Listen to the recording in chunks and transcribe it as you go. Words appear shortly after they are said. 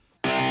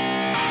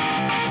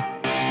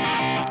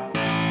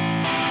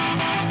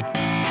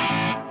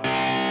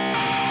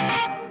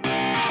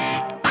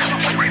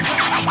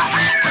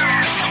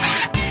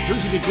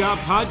Job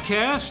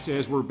podcast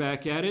as we're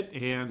back at it,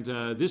 and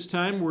this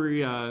time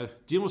we're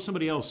dealing with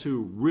somebody else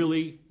who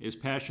really is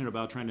passionate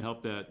about trying to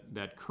help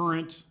that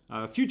current,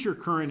 future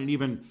current, and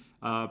even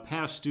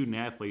past student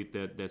athlete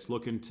that's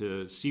looking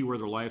to see where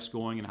their life's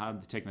going and how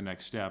to take the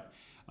next step.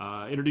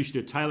 Introduce you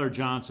to Tyler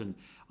Johnson.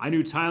 I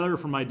knew Tyler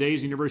from my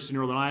days at University of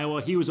Northern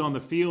Iowa. He was on the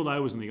field,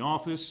 I was in the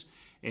office.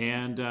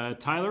 And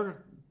Tyler,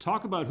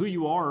 talk about who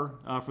you are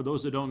for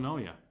those that don't know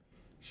you.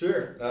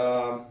 Sure.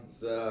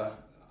 It's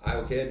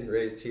Iowa kid,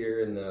 raised here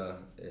in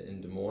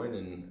Des Moines,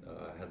 and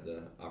had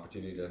the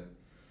opportunity to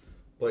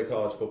play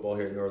college football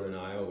here in Northern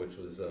Iowa, which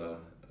was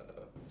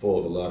full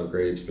of a lot of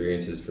great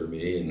experiences for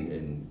me,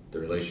 and the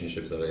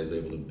relationships that I was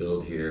able to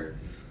build here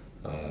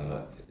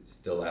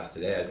still last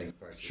today, I think.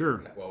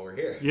 Sure. While we're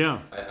here.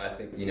 Yeah. I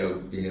think,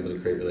 being able to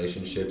create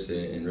relationships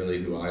and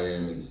really who I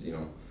am is,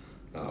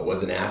 I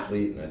was an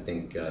athlete, and I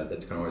think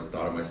that's kind of always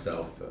thought of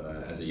myself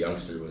as a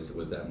youngster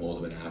was that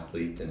mold of an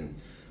athlete. And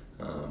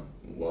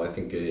I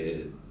think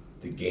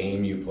the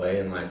game you play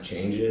in life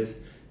changes.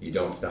 You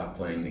don't stop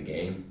playing the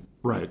game.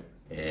 Right.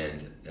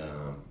 And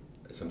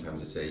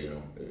sometimes I say,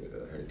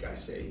 I heard a guy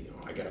say,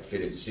 I got a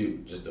fitted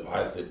suit, just so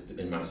I fit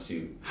in my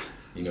suit.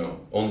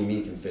 Only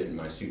me can fit in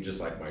my suit,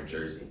 just like my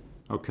jersey.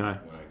 Okay.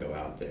 When I go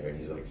out there, and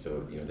he's like,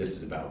 so this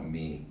is about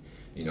me.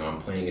 I'm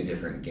playing a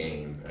different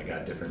game. I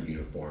got different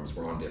uniforms.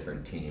 We're on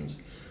different teams.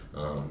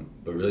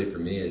 But really, for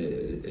me,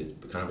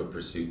 it's kind of a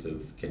pursuit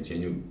of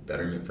continued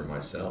betterment for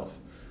myself,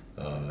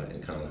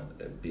 and kind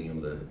of being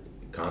able to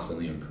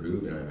constantly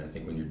improve. And I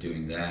think when you're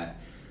doing that,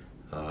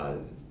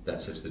 that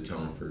sets the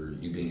tone for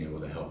you being able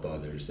to help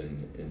others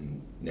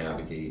and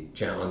navigate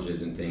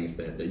challenges and things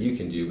that you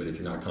can do. But if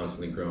you're not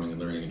constantly growing and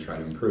learning and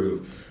trying to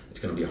improve, it's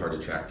going to be hard to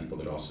attract people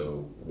that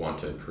also want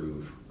to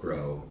improve,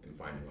 grow, and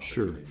find new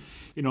opportunities.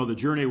 Sure. The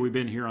journey we've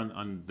been here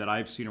on that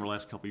I've seen over the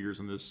last couple of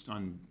years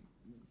on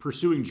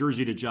pursuing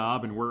Jersey to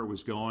Job and where it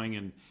was going,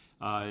 and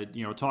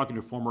talking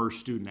to former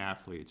student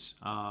athletes,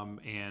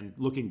 and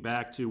looking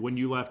back to when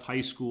you left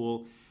high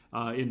school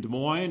in Des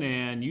Moines,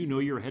 and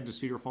you were headed to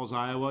Cedar Falls,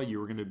 Iowa. You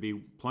were going to be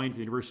playing for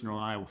the University of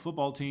Northern Iowa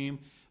football team.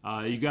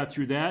 You got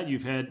through that. You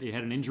had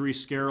an injury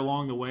scare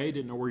along the way.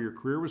 Didn't know where your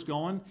career was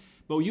going.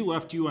 But when you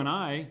left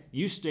UNI,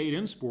 you stayed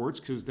in sports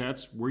because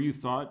that's where you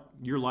thought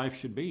your life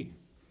should be.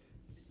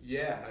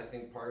 Yeah, I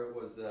think part of it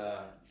was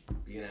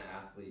being an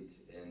athlete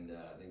and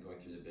then going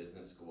through the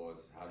business school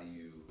is how do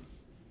you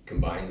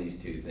combine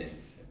these two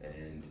things,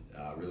 and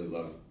really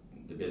loved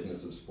the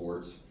business of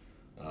sports,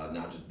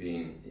 not just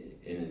being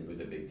in it with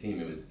a big team.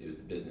 It was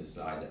the business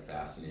side that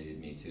fascinated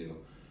me too,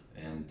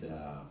 and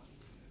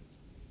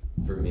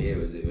for me it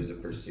was a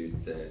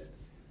pursuit that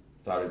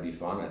I thought it'd be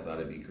fun. I thought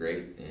it'd be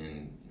great,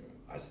 and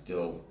I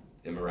still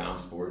am around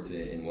sports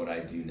in what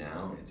I do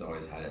now. It's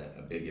always had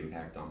a big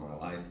impact on my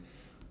life.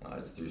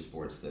 It's through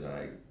sports that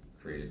I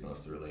created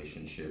most of the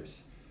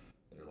relationships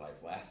that are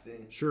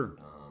life-lasting. Sure.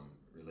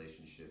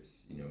 Relationships,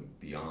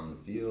 beyond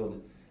the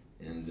field.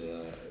 And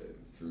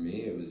for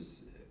me, it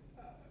was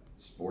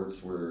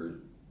sports were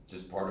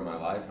just part of my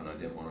life, and I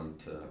didn't want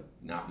them to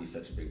not be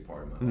such a big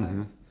part of my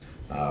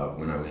life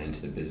when I went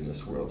into the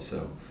business world.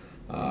 So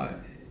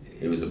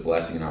it was a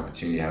blessing and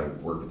opportunity to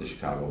work with the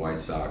Chicago White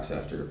Sox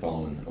after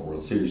following a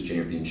World Series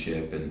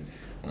championship, and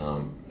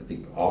I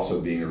think also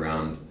being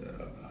around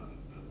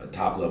a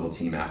top-level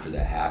team after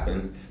that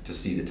happened, to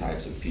see the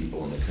types of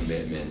people and the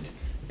commitment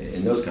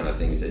and those kind of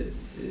things that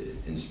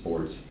in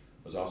sports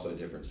was also a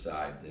different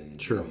side than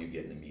you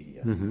get in the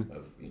media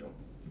of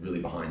really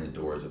behind the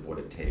doors of what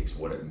it takes,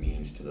 what it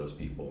means to those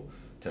people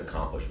to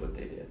accomplish what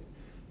they did.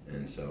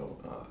 And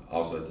so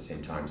also at the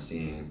same time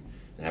seeing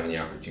and having the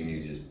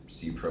opportunity to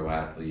see pro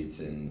athletes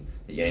and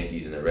the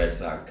Yankees and the Red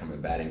Sox come to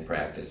batting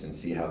practice and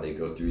see how they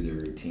go through their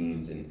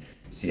routines and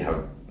see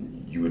how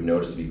you would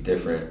notice to be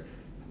different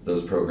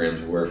those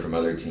programs were from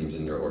other teams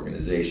in their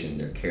organization,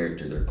 their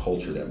character, their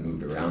culture that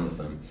moved around with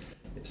them.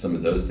 Some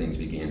of those things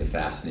began to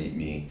fascinate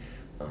me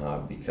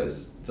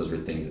because those were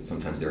things that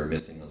sometimes they were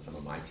missing on some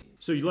of my teams.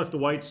 So you left the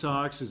White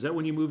Sox. Is that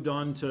when you moved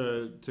on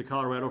to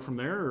Colorado from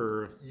there?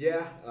 Or?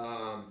 Yeah.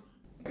 I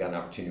got an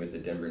opportunity with the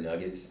Denver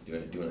Nuggets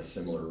doing a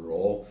similar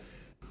role.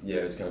 Yeah,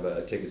 it was kind of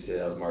a ticket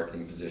sales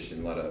marketing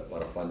position, a lot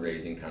of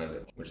fundraising kind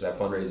of, which that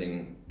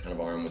fundraising kind of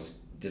arm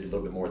did a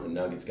little bit more with the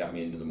Nuggets, got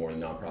me into the more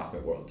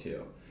nonprofit world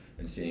too.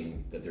 And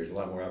seeing that there's a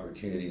lot more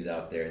opportunities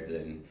out there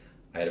than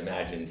I had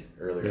imagined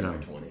earlier in my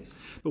 20s.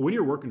 But when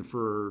you're working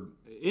for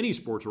any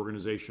sports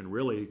organization,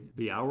 really,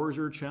 the hours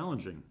are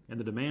challenging and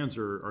the demands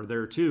are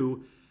there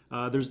too.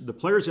 The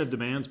players have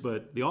demands,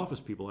 but the office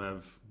people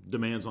have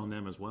demands on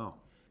them as well.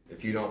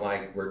 If you don't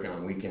like working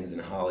on weekends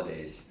and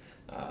holidays,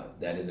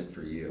 that isn't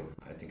for you.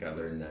 I think I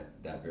learned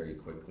that very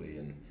quickly,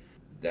 and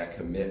that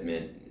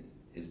commitment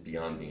is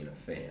beyond being a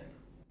fan.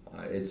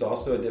 It's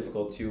also a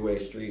difficult two-way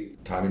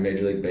street. Time in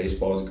Major League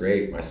Baseball is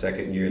great. My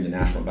second year in the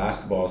National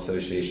Basketball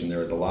Association, there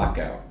was a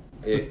lockout.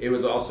 It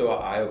was also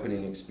an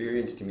eye-opening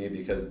experience to me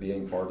because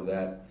being part of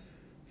that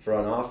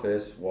front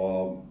office,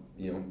 while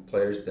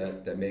players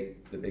that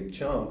make the big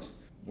chunks,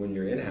 when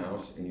you're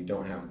in-house and you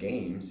don't have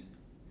games,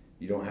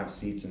 you don't have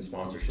seats and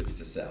sponsorships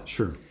to sell.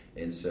 Sure.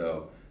 And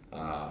so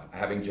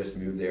having just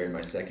moved there in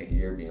my second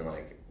year, being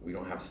like, we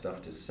don't have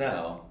stuff to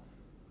sell,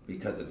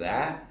 because of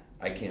that,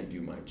 I can't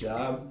do my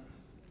job.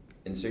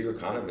 And so you're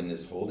kind of in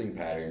this holding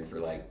pattern for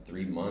like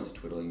 3 months,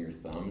 twiddling your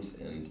thumbs.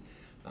 And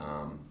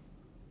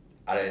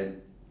I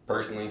didn't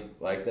personally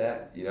like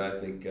that. You know, I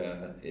think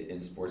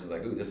in sports, it's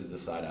like, ooh, this is a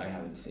side I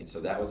haven't seen.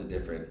 So that was a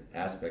different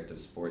aspect of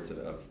sports,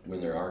 of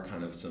when there are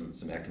kind of some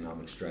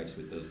economic stripes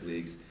with those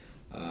leagues,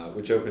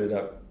 which opened it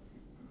up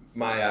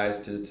my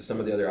eyes to some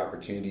of the other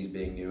opportunities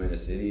being new in a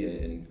city,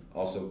 and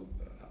also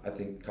I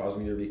think caused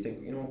me to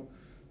rethink, you know,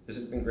 this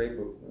has been great,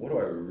 but what do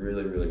I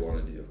really, really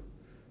want to do?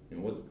 You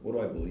know, what do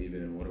I believe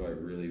in, and what do I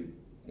really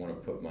want to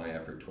put my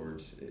effort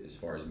towards as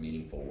far as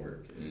meaningful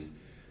work? And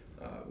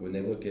when they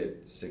look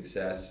at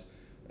success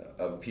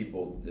of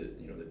people,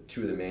 the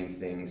two of the main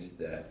things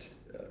that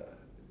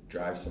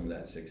drive some of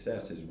that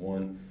success is,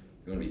 one,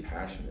 you want to be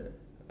passionate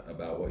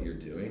about what you're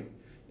doing,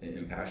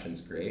 and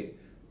passion's great,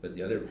 but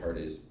the other part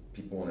is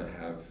people want to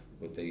have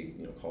what they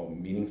call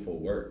meaningful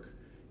work.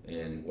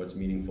 And what's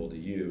meaningful to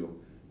you,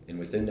 and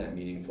within that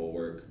meaningful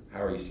work,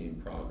 how are you seeing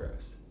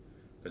progress?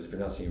 Because if you're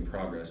not seeing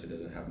progress, it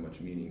doesn't have much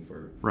meaning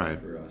for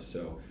us.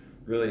 So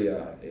really,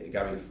 it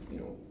got me,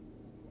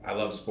 I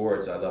love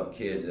sports, I love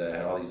kids, I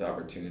had all these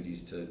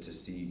opportunities to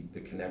see the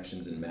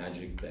connections and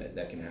magic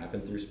that can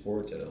happen through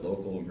sports at a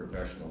local and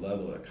professional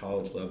level, at a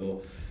college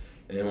level,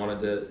 and I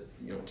wanted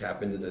to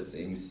tap into the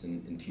things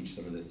and teach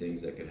some of the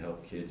things that could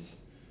help kids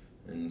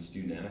and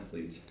student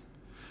athletes.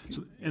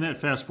 So, and that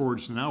fast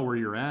forwards to now where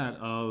you're at,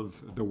 of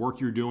the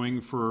work you're doing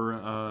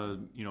for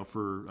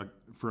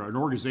for an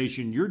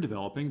organization you're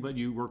developing, but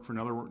you work for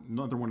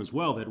another one as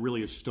well that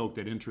really has stoked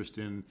that interest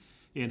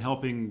in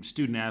helping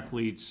student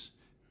athletes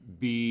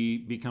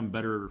become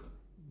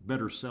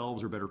better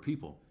selves or better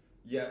people.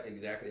 Yeah,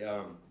 exactly.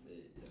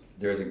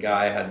 There's a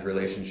guy I had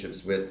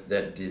relationships with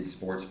that did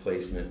sports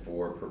placement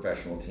for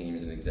professional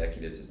teams and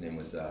executives. His name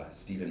was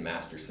Stephen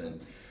Masterson.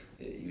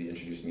 He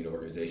introduced me to an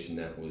organization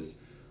that was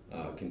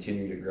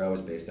continuing to grow. It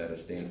was based out of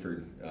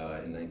Stanford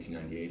in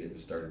 1998. It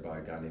was started by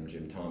a guy named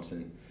Jim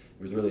Thompson.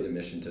 It was really the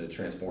mission to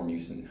transform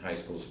youth in high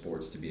school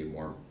sports to be a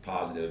more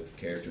positive,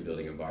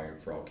 character-building environment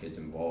for all kids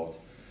involved.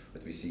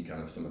 But we see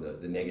kind of some of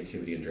the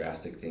negativity and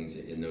drastic things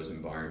in those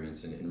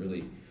environments, and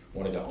really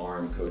wanted to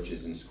arm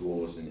coaches and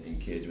schools and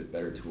kids with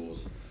better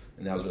tools.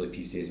 And that was really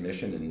PCA's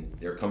mission, and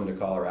they're coming to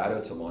Colorado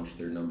to launch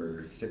their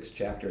number 6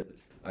 chapter.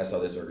 I saw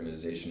this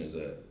organization as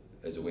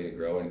a way to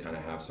grow and kind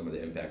of have some of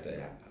the impact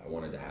I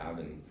wanted to have,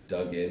 and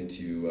dug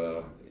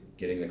into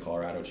getting the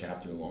Colorado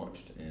chapter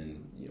launched.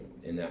 And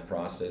in that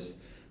process,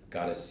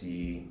 got to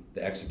see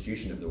the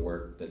execution of the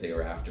work that they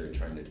were after and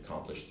trying to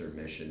accomplish their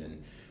mission,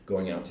 and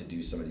going out to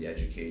do some of the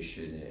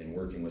education and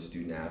working with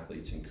student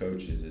athletes and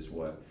coaches is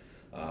what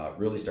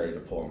really started to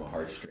pull on my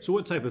heartstrings. So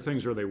what type of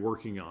things are they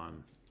working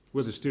on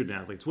with the student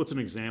athletes? What's an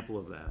example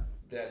of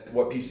that?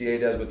 What PCA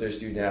does with their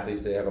student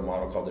athletes, they have a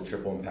model called the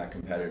Triple Impact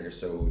Competitor.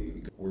 So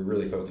we're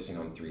really focusing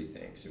on 3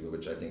 things,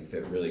 which I think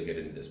fit really good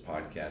into this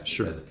podcast.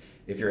 Sure. Because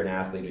if you're an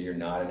athlete or you're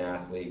not an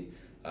athlete,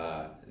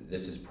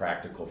 this is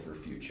practical for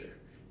future.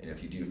 And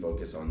if you do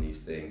focus on these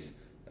things,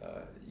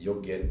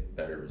 you'll get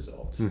better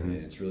results. Mm-hmm.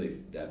 And it's really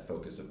that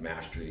focus of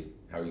mastery.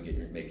 How are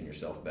you making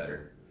yourself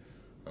better?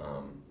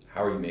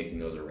 How are you making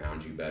those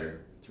around you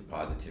better through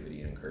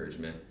positivity and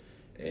encouragement?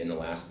 And the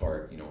last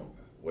part,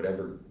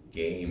 whatever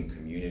game,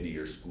 community,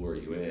 or school are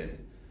you in,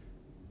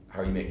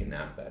 how are you making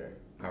that better?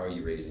 How are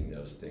you raising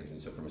those things? And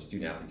so from a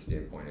student athlete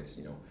standpoint, it's,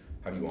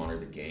 how do you honor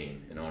the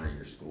game and honor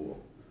your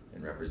school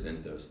and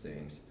represent those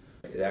things?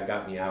 That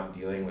got me out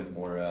dealing with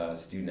more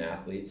student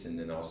athletes, and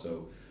then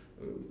also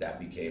that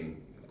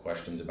became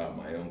questions about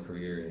my own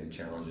career and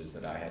challenges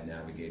that I had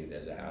navigated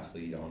as an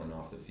athlete on and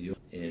off the field,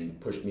 and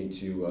pushed me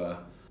to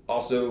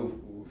also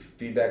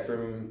feedback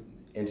from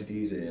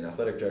entities and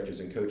athletic directors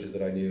and coaches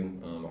that I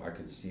knew. I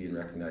could see and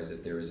recognize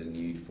that there was a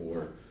need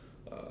for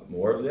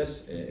more of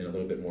this and a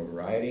little bit more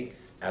variety.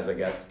 As I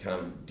got kind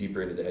of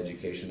deeper into the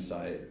education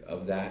side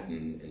of that,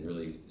 and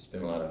really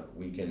spent a lot of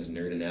weekends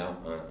nerding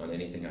out on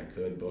anything I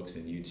could, books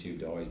and YouTube,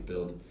 to always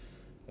build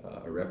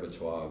a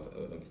repertoire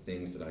of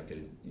things that I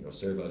could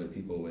serve other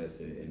people with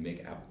and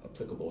make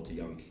applicable to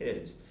young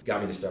kids.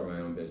 Got me to start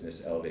my own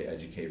business, Elevate,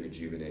 Educate,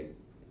 Rejuvenate.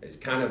 It's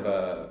kind of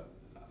a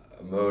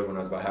mode when I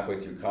was about halfway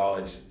through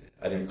college.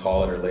 I didn't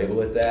call it or label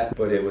it that,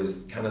 but it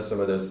was kind of some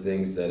of those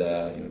things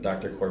that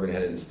Dr. Corbin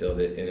had instilled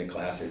it in a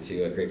class or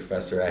two. A great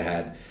professor I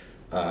had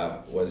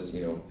was,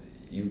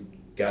 you've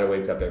got to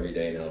wake up every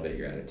day and elevate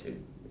your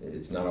attitude.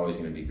 It's not always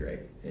going to be great,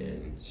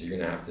 and so you're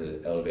going to have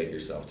to elevate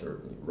yourself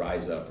to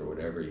rise up, or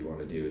whatever you want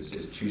to do is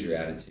choose your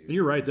attitude. And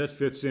you're right, that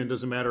fits in.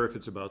 Doesn't matter if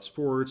it's about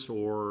sports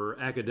or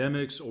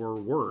academics or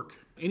work.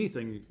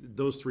 Anything,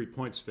 those 3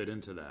 points fit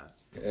into that.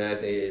 And I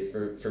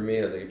think for me,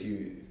 I was like, if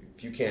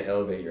you can't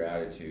elevate your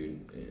attitude,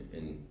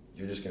 and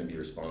you're just going to be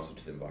responsive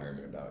to the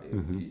environment about you.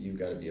 Mm-hmm. You've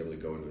got to be able to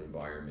go into an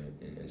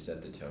environment and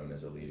set the tone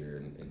as a leader,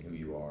 and who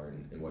you are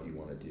and what you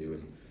want to do.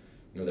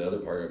 And the other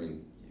part,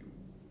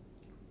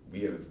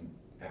 we have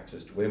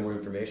access to way more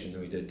information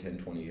than we did 10,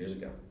 20 years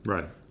ago.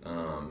 Right.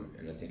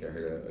 And I think I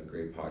heard a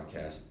great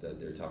podcast that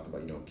they're talking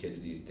about,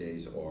 kids these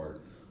days are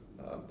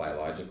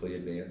biologically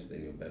advanced. They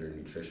know better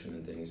nutrition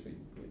and things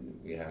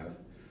we have.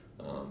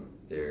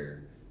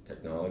 They're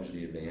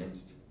technology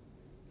advanced.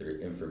 Their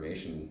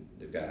information,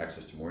 they've got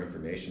access to more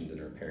information than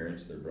their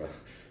parents,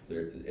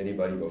 their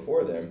anybody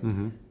before them.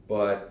 Mm-hmm.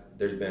 But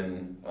there's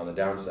been, on the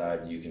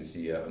downside, you can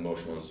see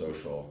emotional and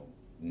social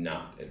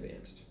not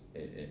advanced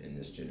in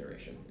this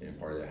generation. And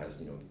part of that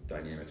has,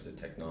 dynamics of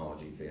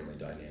technology, family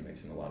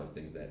dynamics, and a lot of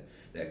things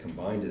that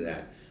combine to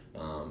that.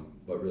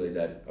 But really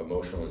that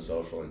emotional and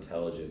social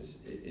intelligence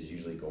is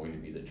usually going to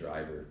be the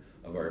driver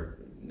of our,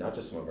 not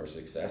just some of our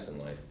success in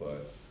life,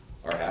 but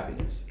our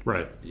happiness.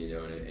 Right.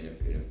 And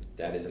if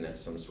that isn't at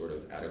some sort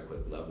of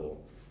adequate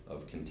level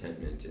of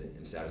contentment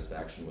and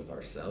satisfaction with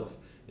ourselves,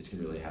 it's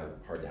going to really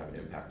hard to have an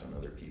impact on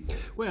other people.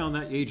 Well, and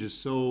that age is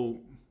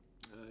so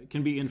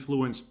can be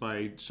influenced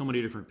by so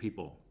many different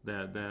people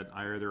that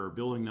either are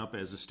building up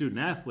as a student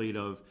athlete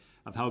of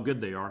how good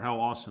they are, how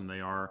awesome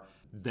they are,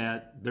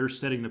 that they're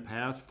setting the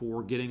path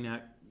for getting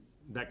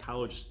that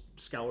college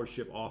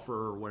scholarship offer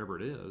or whatever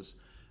it is.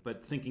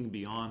 But thinking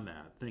beyond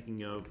that,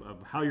 thinking of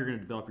how you're going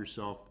to develop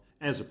yourself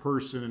as a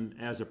person,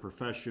 as a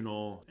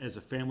professional, as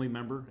a family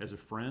member, as a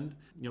friend.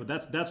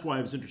 That's why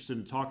I was interested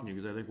in talking to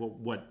you, because I think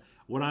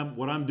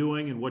what I'm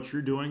doing and what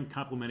you're doing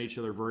complement each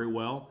other very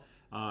well.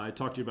 I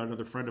talked to you about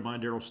another friend of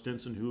mine, Daryl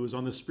Stinson, who is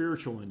on the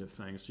spiritual end of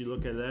things. So you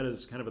look at that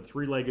as kind of a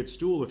three-legged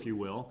stool, if you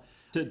will,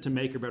 to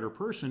make a better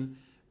person.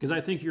 Because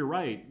I think you're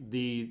right.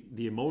 The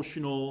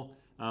emotional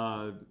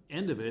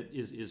end of it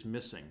is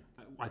missing.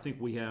 I think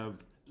we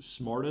have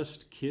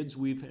smartest kids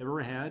we've ever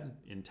had,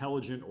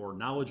 intelligent or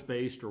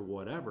knowledge-based or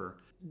whatever,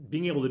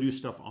 being able to do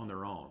stuff on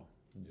their own.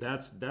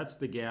 That's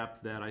the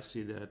gap that I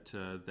see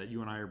that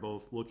you and I are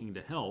both looking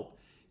to help,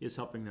 is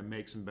helping them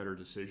make some better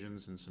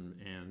decisions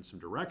and some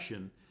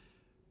direction.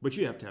 But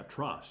you have to have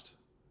trust.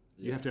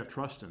 You have to have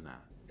trust in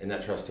that. And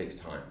that trust takes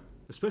time.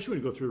 Especially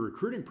when you go through the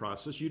recruiting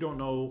process, you don't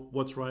know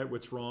what's right,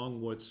 what's wrong,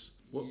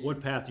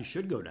 what path you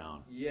should go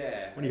down.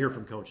 Yeah. When you hear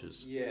from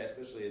coaches. Yeah,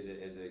 especially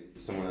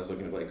as someone that's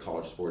looking to play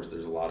college sports,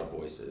 there's a lot of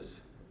voices.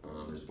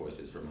 There's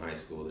voices from high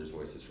school, there's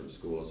voices from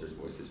schools, there's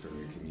voices from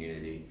your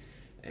community,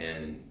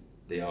 and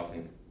they all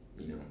think,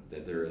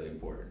 that they're really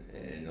important.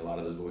 And a lot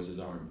of those voices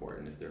are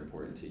important if they're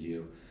important to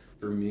you.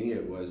 For me,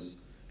 it was,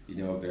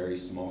 a very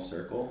small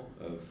circle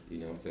of,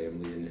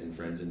 family and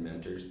friends and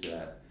mentors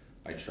that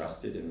I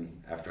trusted,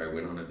 and after I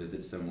went on a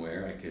visit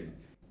somewhere, I could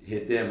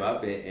hit them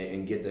up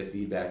and get the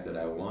feedback that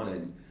I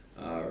wanted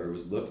or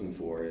was looking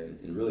for.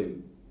 And really,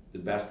 the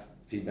best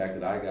feedback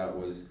that I got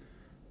was,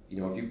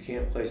 if you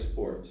can't play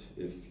sports,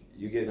 if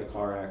you get in a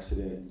car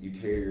accident, you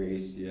tear your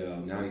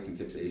ACL, now you can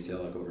fix the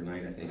ACL like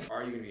overnight, I think.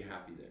 Are you going to be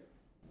happy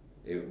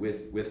there?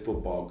 With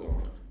football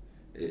gone,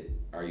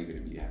 are you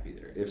going to be happy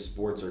there? If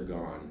sports are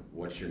gone,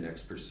 what's your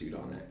next pursuit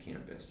on that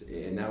campus?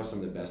 And that was some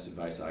of the best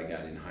advice I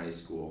got in high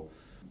school,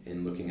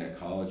 in looking at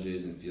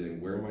colleges and feeling,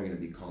 where am I going to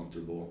be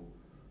comfortable?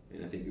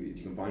 And I think if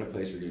you can find a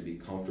place where you're going to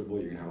be comfortable,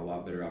 you're going to have a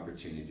lot better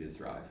opportunity to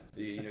thrive.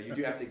 You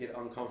do have to get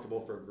uncomfortable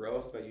for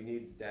growth, but you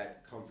need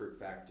that comfort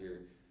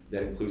factor,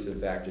 that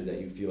inclusive factor, that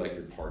you feel like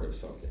you're part of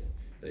something,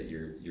 that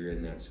you're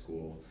in that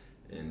school.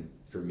 And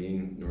for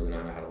me, Northern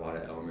Iowa had a lot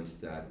of elements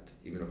that,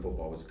 even if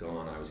football was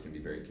gone, I was going to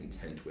be very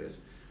content with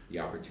the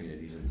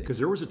opportunities and things. Because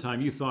there was a time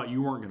you thought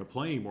you weren't going to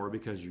play anymore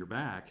because of your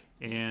back,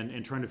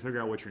 and trying to figure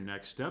out what your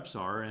next steps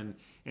are. And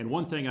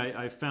one thing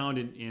I found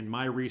in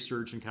my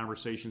research and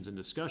conversations and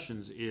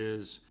discussions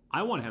is,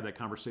 I want to have that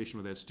conversation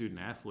with that student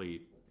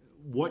athlete.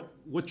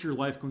 What's your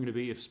life going to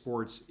be if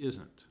sports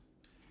isn't?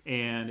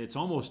 And it's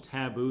almost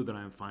taboo that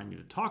I'm finding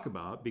to talk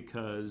about,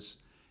 because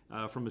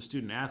from a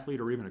student athlete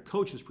or even a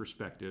coach's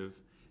perspective,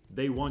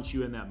 they want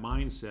you in that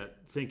mindset,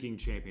 thinking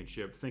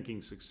championship,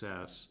 thinking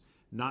success,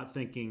 not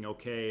thinking,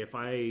 okay, if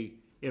I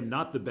am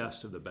not the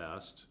best of the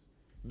best,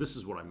 this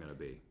is what I'm going to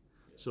be.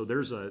 So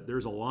there's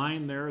a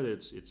line there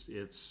that's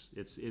it's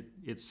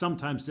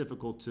sometimes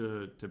difficult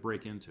to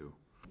break into.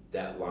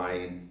 That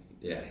line,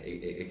 yeah,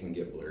 it can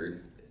get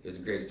blurred. It's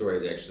a great story.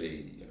 It's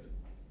actually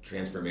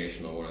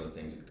transformational. One of the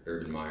things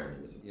Urban Meyer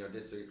was,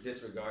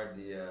 disregard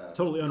the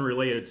totally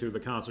unrelated to the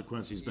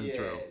consequence he's been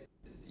through.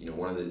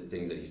 One of the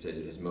things that he said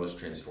has most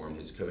transformed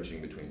his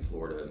coaching between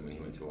Florida and when he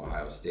went to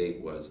Ohio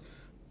State was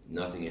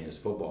nothing in his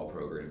football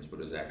programs, but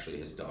it was actually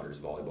his daughter's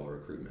volleyball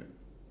recruitment.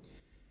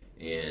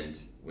 And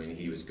when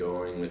he was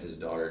going with his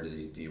daughter to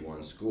these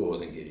D1 schools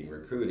and getting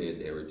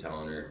recruited, they were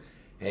telling her,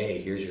 hey,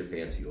 here's your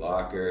fancy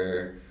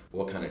locker,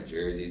 what kind of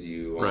jerseys do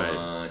you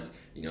want,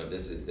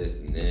 this is this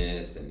and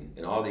this,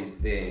 and all these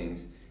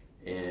things.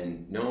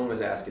 And no one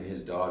was asking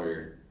his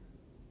daughter,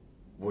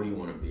 what do you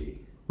want to be?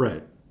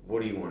 Right.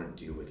 What do you want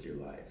to do with your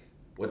life?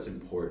 What's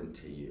important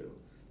to you?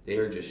 They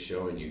were just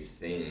showing you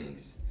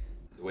things.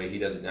 The way he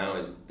does it now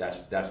is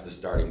that's the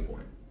starting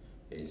point.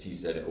 And he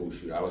said, oh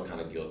shoot, I was kind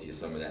of guilty of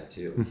some of that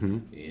too.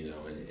 Mm-hmm.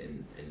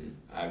 And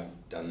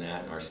I've done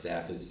that, and our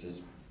staff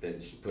has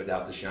put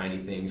out the shiny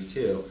things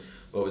too.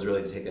 But it was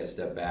really to take that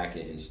step back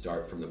and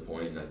start from the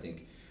point. And I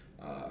think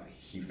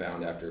He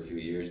found after a few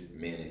years,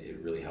 man, it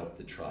really helped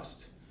the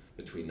trust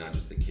between not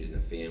just the kid and the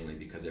family,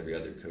 because every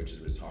other coach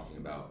was talking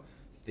about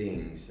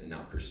things and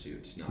not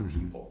pursuits, not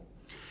people.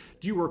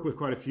 Do you work with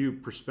quite a few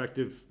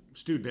prospective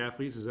student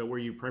athletes? Is that where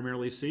you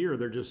primarily see, or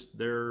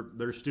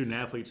they're student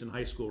athletes in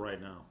high school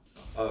right now?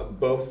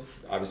 Both.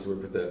 Obviously,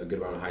 work with a good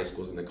amount of high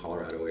schools in the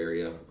Colorado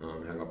area.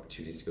 Have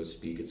opportunities to go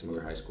speak at some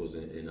other high schools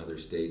in other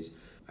states.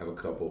 I have a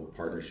couple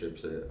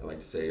partnerships that I like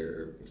to say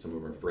are some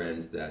of our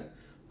friends that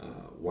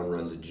one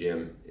runs a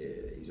gym.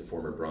 He's a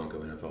former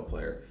Bronco NFL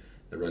player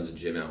that runs a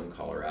gym out in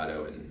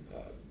Colorado, and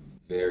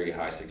very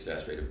high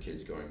success rate of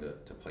kids going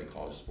to play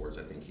college sports.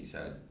 I think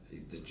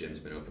this gym's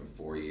been open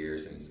 4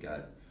 years, and he's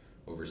got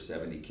over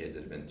 70 kids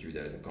that have been through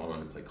that and have gone on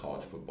to play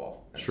college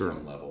football at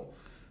some level.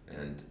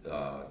 And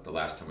the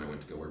last time I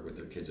went to go work with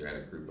their kids, I had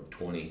a group of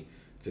 20.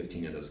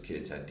 15 of those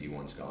kids had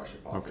D1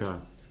 scholarship offers. Okay.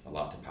 A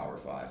lot to Power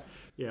 5.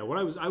 Yeah, what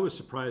I was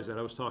surprised at,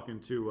 I was talking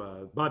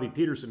to Bobby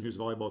Peterson, who's a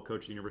volleyball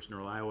coach at the University of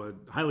Northern Iowa,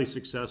 highly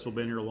successful,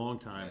 been here a long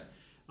time.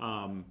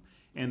 Yeah.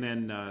 And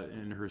then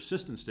and her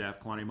assistant staff,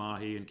 Kalani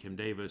Mahi and Kim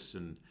Davis,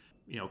 and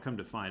come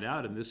to find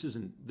out, and this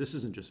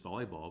isn't just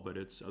volleyball, but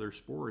it's other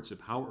sports,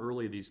 of how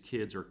early these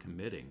kids are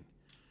committing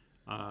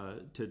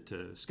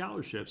to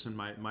scholarships. And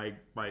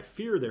my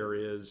fear there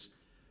is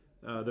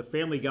the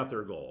family got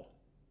their goal.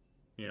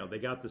 They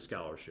got the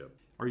scholarship.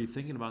 Are you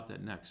thinking about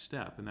that next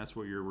step? And that's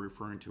what you're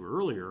referring to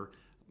earlier.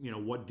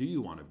 What do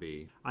you want to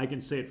be? I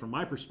can say it from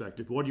my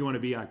perspective, what do you want to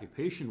be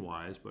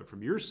occupation-wise? But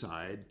from your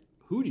side,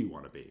 who do you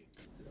want to be?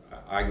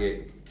 I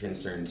get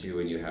concerned too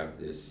when you have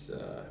this,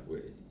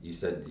 you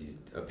said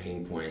a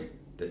pain point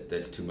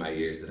that's to my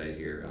ears that I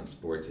hear on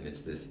sports, and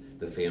it's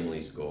the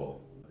family's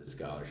goal, the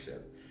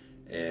scholarship.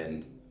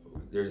 And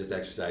there's this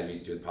exercise we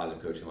used to do with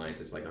Positive Coaching Alliance.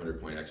 It's like a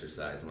 100-point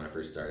exercise. And when I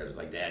first started, I was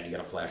like, Dad, you got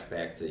to flash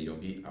back to,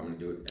 I'm going to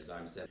do it as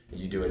I'm set.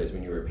 You do it as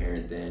when you were a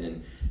parent then.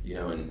 And,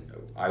 and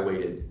I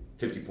weighted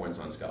 50 points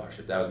on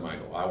scholarship. That was my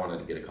goal. I wanted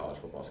to get a college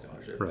football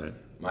scholarship. Right.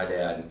 My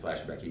dad, in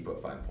flashback, he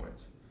put 5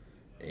 points.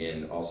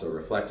 And also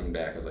reflecting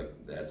back, I was like,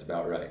 that's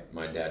about right.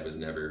 My dad was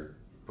never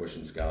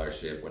pushing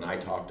scholarship. When I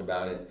talked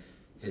about it,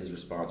 his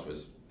response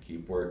was,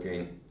 keep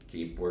working,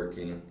 keep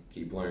learning,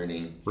 keep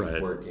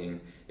working.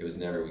 It was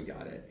never we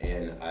got it.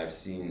 And I've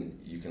seen,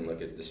 you can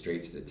look at the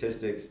straight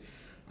statistics.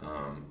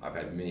 I've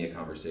had many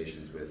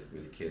conversations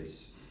with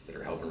kids that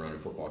are helping run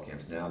football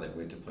camps now that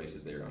went to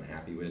places they were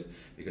unhappy with.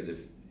 Because if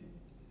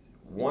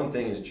one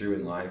thing is true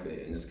in life,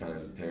 and this kind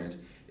of parents,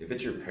 if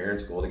it's your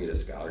parents' goal to get a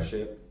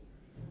scholarship,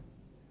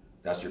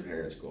 that's your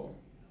parents' goal.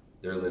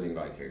 They're living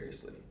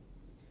vicariously.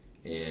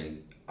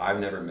 And I've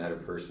never met a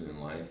person in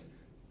life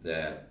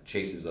that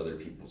chases other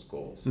people's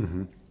goals.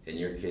 Mm-hmm. And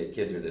your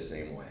kids are the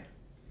same way.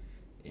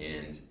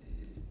 And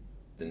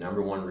the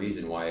number one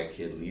reason why a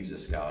kid leaves a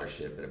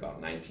scholarship at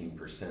about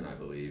 19%, I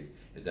believe,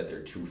 is that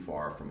they're too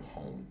far from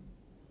home.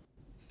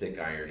 Thick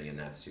irony in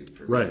that soup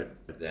for me.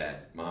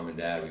 That mom and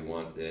dad, we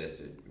want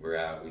this, we're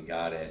out, we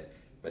got it.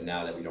 But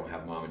now that we don't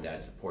have mom and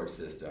dad's support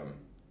system,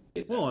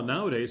 well, and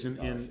nowadays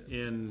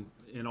in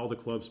all the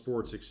club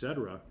sports,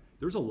 etc.,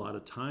 there's a lot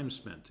of time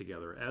spent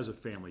together as a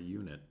family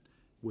unit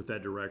with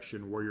that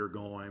direction, where you're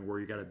going, where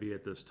you got to be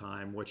at this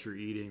time, what you're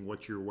eating,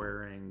 what you're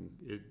wearing,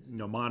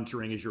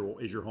 monitoring is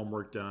your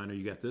homework done, or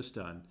you got this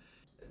done.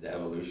 The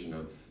evolution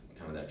of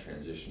kind of that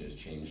transition has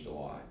changed a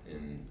lot,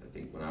 and I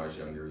think when I was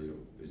younger,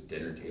 it was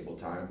dinner table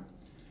time.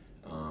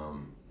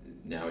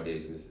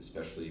 Nowadays, with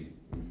especially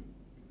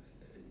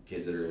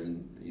kids that are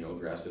in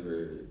aggressive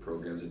or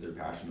programs that they're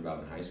passionate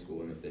about in high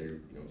school, and if they're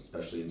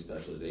especially in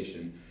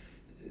specialization,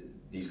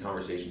 these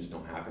conversations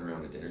don't happen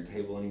around a dinner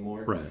table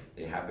anymore. Right.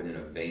 They happen in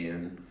a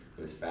van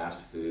with fast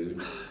food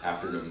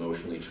after an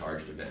emotionally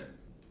charged event.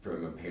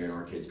 From a parent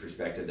or kid's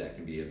perspective, that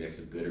can be a mix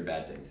of good or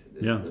bad things.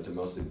 Yeah. What's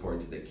most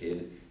important to the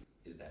kid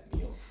is that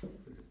meal.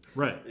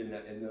 Right. In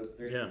those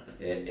three. Yeah.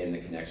 And the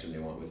connection they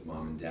want with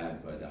mom and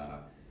dad. But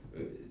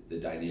the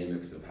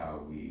dynamics of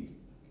how we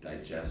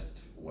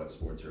digest what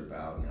sports are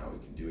about and how we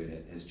can do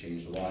it has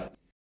changed a lot.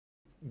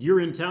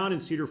 You're in town in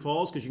Cedar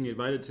Falls because you can get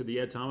invited to the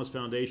Ed Thomas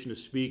Foundation to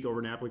speak over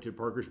in Appleton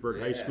Parkersburg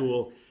High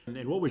School.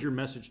 And what was your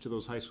message to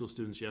those high school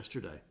students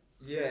yesterday?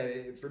 Yeah,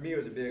 for me it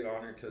was a big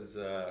honor because,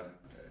 at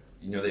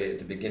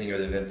the beginning of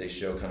the event they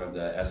show kind of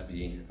the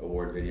ESPY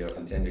award video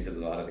content because a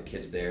lot of the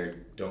kids there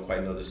don't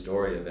quite know the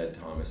story of Ed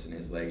Thomas and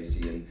his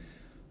legacy. And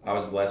I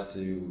was blessed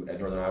to, at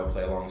Northern Iowa,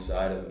 play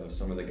alongside of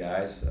some of the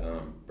guys.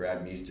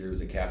 Brad Meester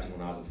was a captain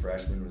when I was a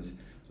freshman, was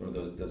one of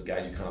those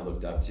guys you kind of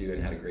looked up to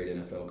and had a great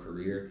NFL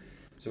career.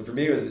 So for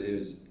me, it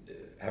was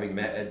having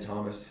met Ed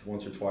Thomas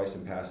once or twice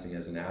in passing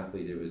as an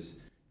athlete. It was,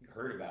 you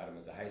heard about him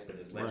as a high school,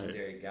 this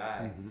legendary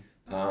guy.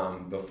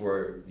 Mm-hmm.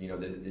 Before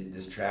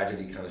this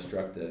tragedy kind of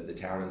struck the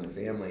town and the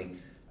family,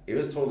 it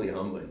was totally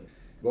humbling.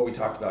 What we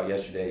talked about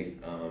yesterday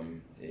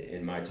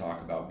in my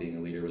talk about being a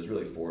leader was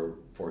really four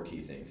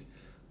key things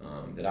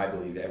that I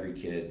believe every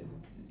kid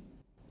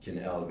can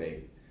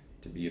elevate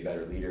to be a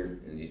better leader,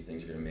 and these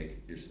things are going to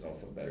make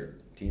yourself a better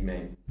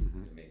teammate,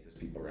 going to make those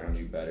people around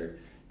you better.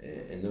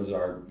 And those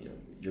are,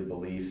 your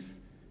belief,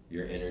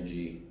 your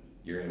energy,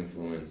 your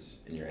influence,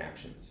 and your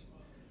actions.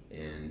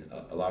 And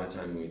a lot of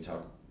time when we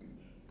talk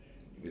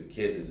with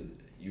kids is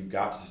you've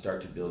got to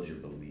start to build your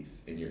belief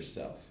in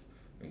yourself,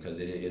 because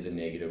it is a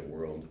negative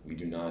world. We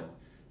do not,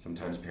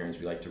 sometimes parents,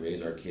 we like to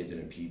raise our kids in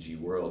a PG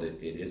world.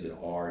 It is an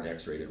R and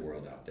X-rated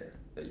world out there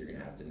that you're going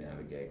to have to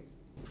navigate.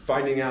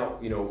 Finding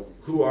out,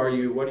 who are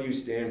you, what do you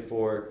stand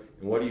for,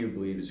 and what do you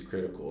believe is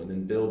critical, and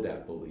then build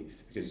that belief,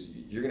 because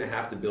you're going to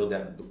have to build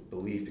that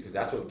belief, because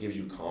that's what gives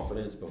you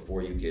confidence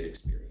before you get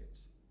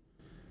experience.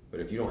 But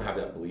if you don't have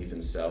that belief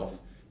in self,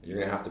 you're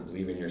going to have to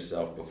believe in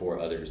yourself before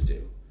others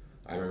do.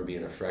 I remember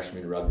being a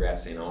freshman Rugrat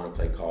saying, I want to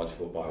play college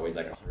football. I weighed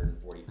like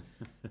 140.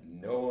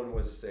 No one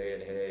was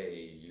saying,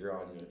 hey, you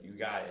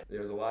got it. There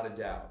was a lot of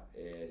doubt.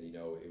 And,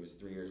 it was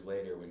 3 years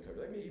later when coach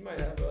was like, hey, you might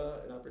have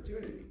an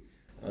opportunity.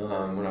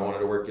 When I wanted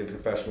to work in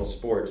professional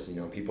sports,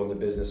 people in the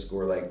business school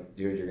were like,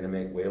 dude, you're going to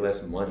make way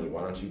less money.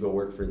 Why don't you go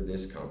work for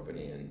this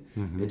company?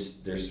 And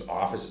there's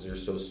offices are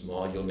so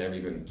small, you'll never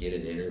even get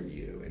an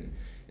interview. And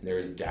there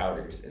was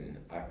doubters, and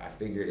I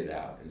figured it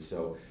out. And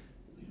so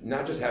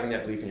not just having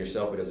that belief in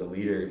yourself, but as a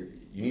leader,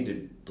 you need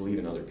to believe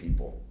in other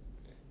people.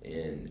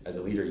 And as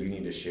a leader, you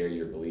need to share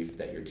your belief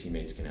that your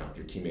teammates can help,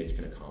 your teammates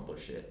can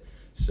accomplish it.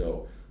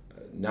 So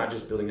not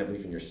just building that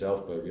belief in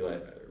yourself, but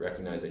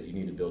recognize that you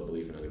need to build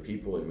belief in other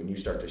people. And when you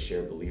start to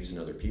share beliefs in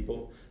other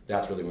people,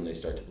 that's really when they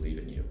start to believe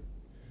in you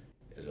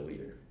as a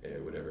leader,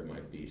 whatever it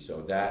might be.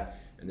 So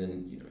that, and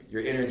then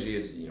your energy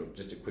is,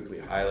 just to quickly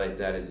highlight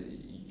that, is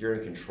you're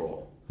in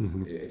control.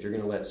 If you're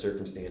going to let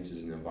circumstances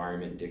and the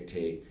environment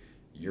dictate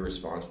your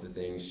response to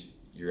things,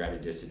 you're at a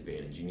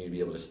disadvantage. You need to be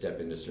able to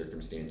step into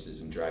circumstances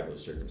and drive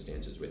those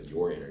circumstances with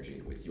your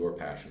energy, with your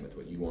passion, with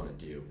what you want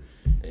to do.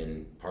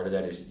 And part of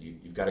that is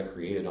you've got to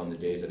create it on the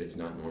days that it's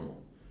not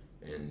normal.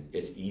 And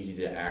it's easy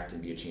to act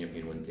and be a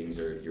champion when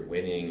you're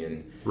winning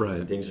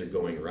and things are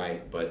going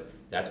right, but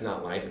that's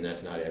not life, and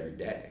that's not every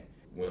day.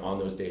 On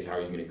those days, how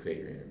are you going to create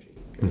your energy?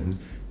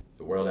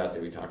 The world out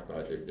there, we talked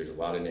about, there's a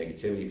lot of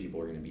negativity.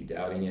 People are going to be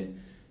doubting it.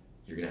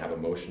 You're going to have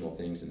emotional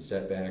things and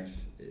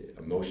setbacks.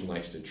 Emotion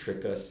likes to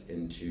trick us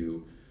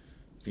into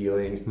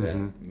feelings that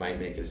might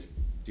make us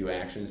do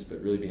actions,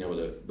 but really being able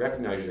to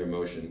recognize your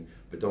emotion,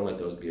 but don't let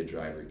those be a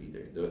driver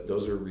either.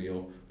 Those are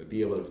real, but be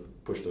able to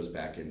push those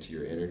back into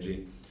your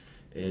energy.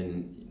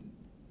 And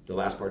the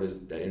last part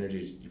is that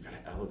energy, you've got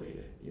to elevate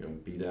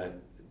it.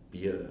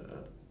 Be a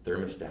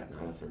thermostat,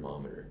 not a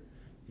thermometer.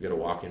 You've got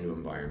to walk into an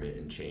environment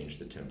and change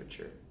the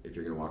temperature. If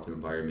you're going to walk into an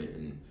environment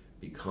and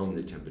become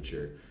the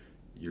temperature,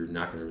 you're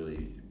not going to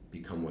really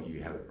become what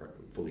you are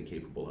fully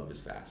capable of as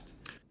fast.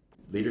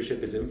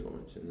 Leadership is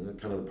influence, and that's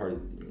kind of the part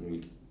when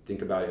we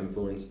think about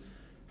influence.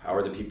 How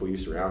are the people you're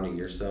surrounding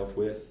yourself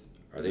with?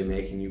 Are they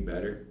making you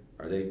better?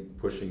 Are they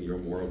pushing your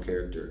moral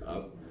character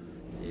up?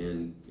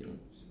 And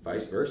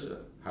vice versa.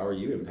 How are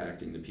you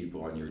impacting the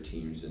people on your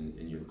teams and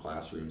in your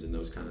classrooms and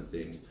those kind of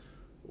things?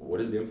 What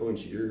is the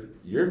influence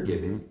you're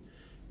giving?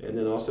 And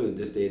then also at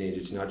this day and age,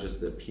 it's not just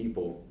the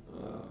people.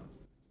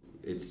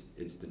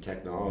 It's the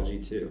technology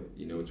too.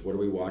 It's what are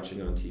we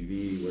watching on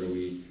TV? What are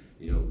we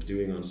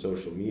doing on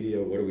social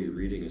media? What are we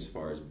reading as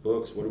far as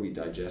books? What are we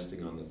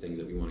digesting on the things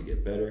that we want to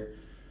get better?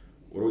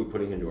 What are we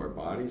putting into our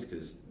bodies?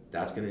 Because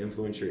that's going to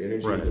influence your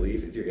energy and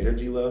belief. If your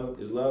energy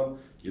is low,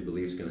 your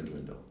belief's going to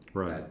dwindle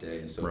that day.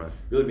 And so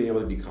really being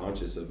able to be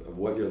conscious of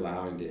what you're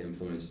allowing to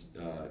influence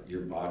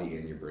your body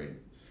and your brain.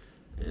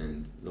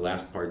 And the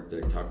last part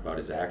that I talk about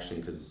is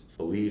action, because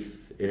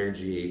belief,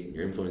 energy,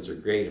 your influence are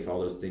great. If all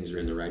those things are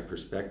in the right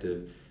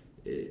perspective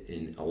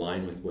and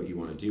align with what you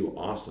want to do,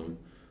 awesome.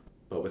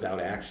 But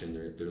without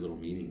action, they're a little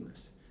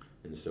meaningless.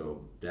 And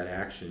so that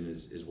action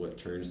is what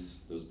turns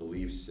those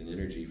beliefs and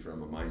energy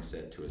from a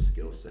mindset to a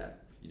skill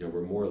set.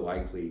 We're more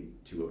likely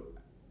to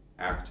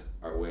act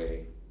our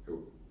way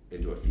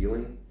into a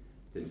feeling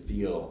than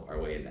feel our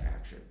way into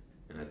action.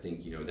 And I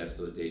think, that's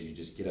those days you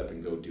just get up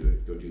and go do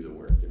it, go do the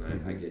work. And I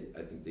think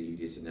the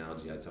easiest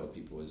analogy I tell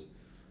people is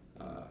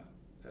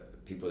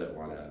people that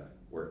want to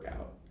work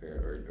out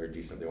or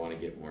do something, they want to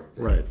get more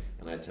fit.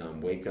 And I tell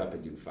them, wake up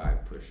and do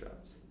 5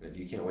 push-ups. And if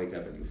you can't wake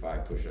up and do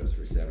 5 push-ups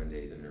for 7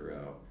 days in a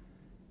row,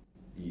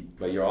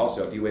 but you're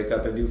also, if you wake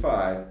up and do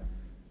 5,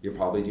 you'll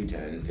probably do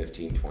 10,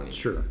 15, 20.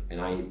 Sure.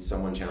 And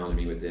someone challenged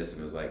me with this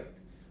and was like,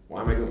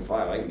 why am I doing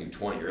 5? I can do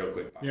 20 real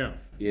quick. Yeah.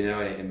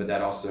 But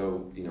that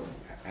also,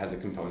 has a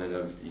component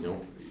of,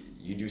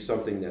 you do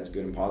something that's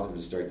good and positive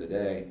to start the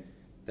day,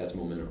 that's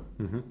momentum.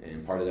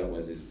 And part of that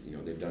is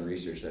they've done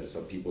research that if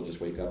some people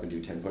just wake up and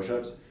do 10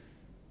 push-ups,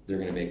 they're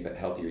going to make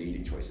healthier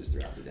eating choices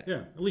throughout the day.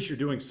 Yeah, at least you're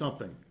doing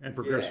something and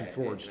progressing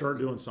forward. Start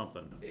doing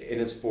something. And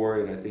it's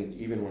forward, and I think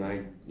even when I,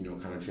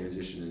 kind of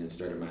transitioned and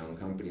started my own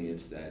company,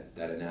 it's that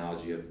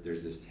analogy of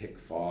there's this thick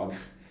fog.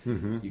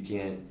 You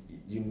can't,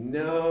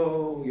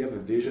 you have a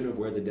vision of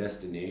where the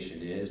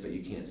destination is, but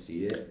you can't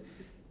see it.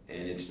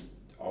 And it's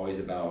always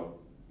about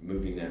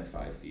moving that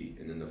 5 feet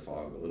and then the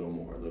fog a little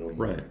more.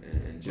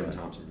 And Jim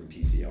Thompson from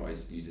PC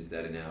always uses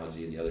that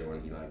analogy, and the other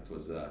one he liked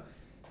was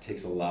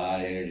takes a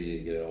lot of energy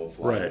to get an old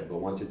flag, but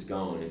once it's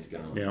gone, it's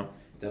gone. Yeah.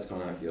 That's kind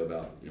of how I feel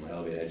about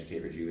Elevate,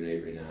 Educate,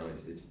 Rejuvenate right now.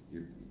 It's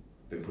you're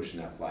been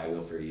pushing that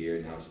flywheel for a year,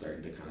 and now it's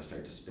starting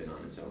to spin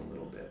on its own a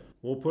little bit.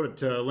 We'll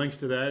put links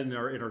to that in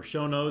our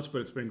show notes,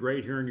 but it's been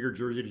great hearing your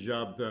Jersey to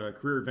Job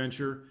career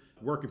adventure.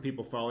 Where can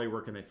people follow you?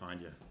 Where can they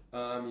find you? You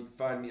can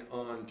find me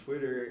on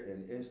Twitter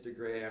and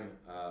Instagram,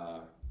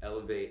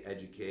 Elevate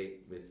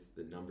Educate with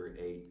the number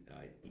 8,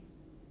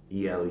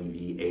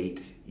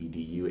 ELEV8,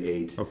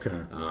 EDU8. Okay.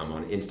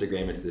 On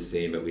Instagram, it's the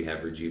same, but we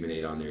have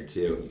Rejuvenate on there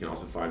too. You can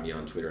also find me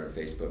on Twitter and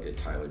Facebook at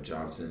Tyler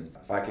Johnson.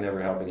 If I can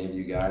ever help any of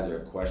you guys or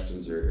have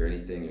questions or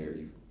anything, or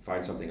you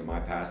find something in my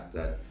past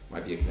that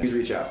might be a connection, please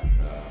reach out.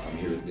 I'm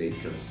here with Dave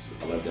because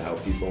I love to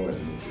help people,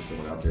 and if there's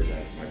someone out there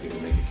that might be able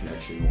to make a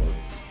connection or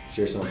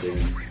share something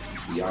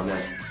beyond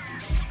that.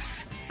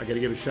 I got to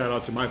give a shout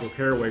out to Michael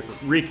Caraway for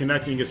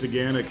reconnecting us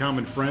again, a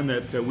common friend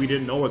that we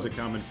didn't know was a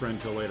common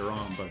friend till later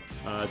on.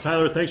 But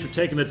Tyler, thanks for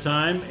taking the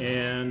time,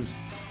 and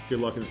good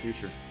luck in the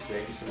future.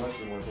 Thank you so much. It's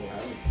been wonderful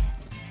having me.